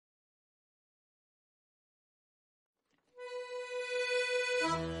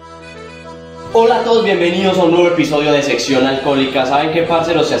Hola a todos, bienvenidos a un nuevo episodio de Sección Alcohólica. ¿Saben qué,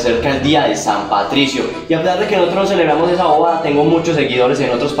 parceros? Se acerca el día de San Patricio y a pesar de que nosotros celebramos esa bobada, tengo muchos seguidores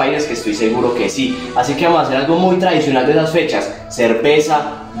en otros países que estoy seguro que sí. Así que vamos a hacer algo muy tradicional de esas fechas: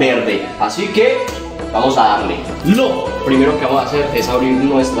 cerveza verde. Así que vamos a darle. Lo primero que vamos a hacer es abrir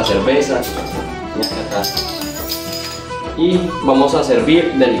nuestra cerveza y vamos a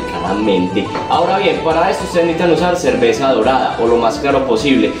servir delicadamente. Ahora bien, para esto ustedes necesitan usar cerveza dorada o lo más claro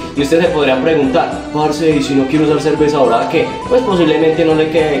posible. Y ustedes se podrían preguntar: parce, ¿y si no quiero usar cerveza dorada qué? Pues posiblemente no le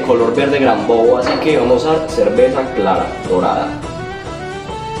quede de color verde gran bobo, así que vamos a usar cerveza clara dorada.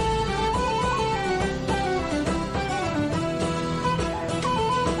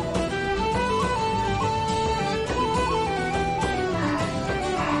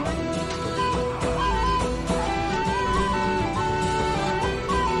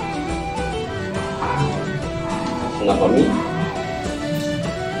 Una para mí.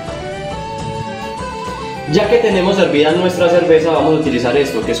 Ya que tenemos servida nuestra cerveza, vamos a utilizar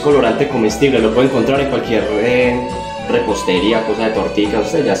esto, que es colorante comestible. Lo pueden encontrar en cualquier repostería, cosa de torticas,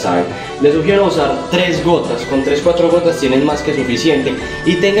 ustedes ya saben. Les sugiero usar 3 gotas, con 3-4 gotas tienen más que suficiente.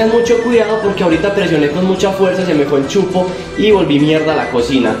 Y tengan mucho cuidado porque ahorita presioné con mucha fuerza, se me fue el chupo y volví mierda a la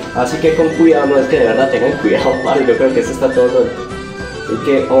cocina. Así que con cuidado, no es que de verdad tengan cuidado, vale, yo creo que esto está todo suelto. Así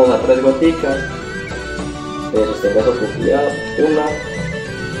que vamos a 3 goticas. Sostenga eso con cuidado. 1,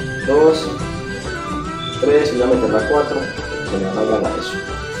 2, 3, y voy a meter la 4. Se me va a ganar eso.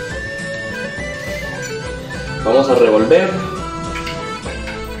 Vamos a revolver.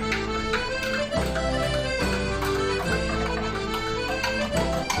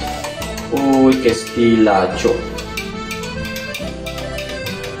 Uy, qué estilacho.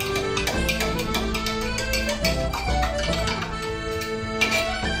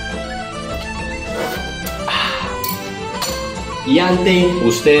 Y ante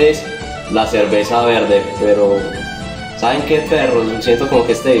ustedes la cerveza verde. Pero ¿saben qué, perros? Siento como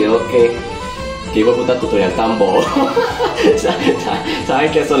que este video que hijo de puta tutorial tan bobo.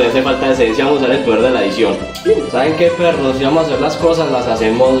 ¿Saben que esto le hace falta esencia? Vamos a usar el poder de la edición. ¿Saben qué, perros? Si vamos a hacer las cosas, las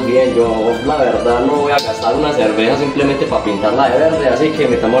hacemos bien. Yo la verdad no voy a gastar una cerveza simplemente para pintarla de verde, así que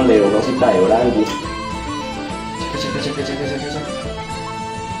metámosle una cita de brandy.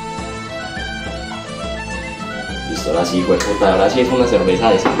 Listo, ahora sí, puta, ahora sí es una cerveza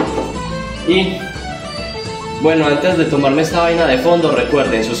de esa. Y bueno, antes de tomarme esta vaina de fondo,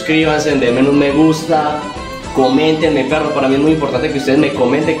 recuerden, suscríbanse, denme un me gusta, coméntenme, perro. Para mí es muy importante que ustedes me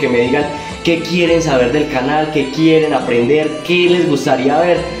comenten, que me digan qué quieren saber del canal, qué quieren aprender, qué les gustaría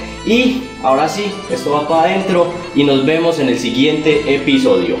ver. Y ahora sí, esto va para adentro y nos vemos en el siguiente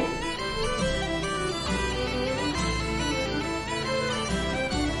episodio.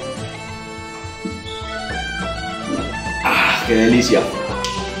 ¡Qué delicia!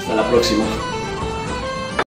 Hasta la próxima.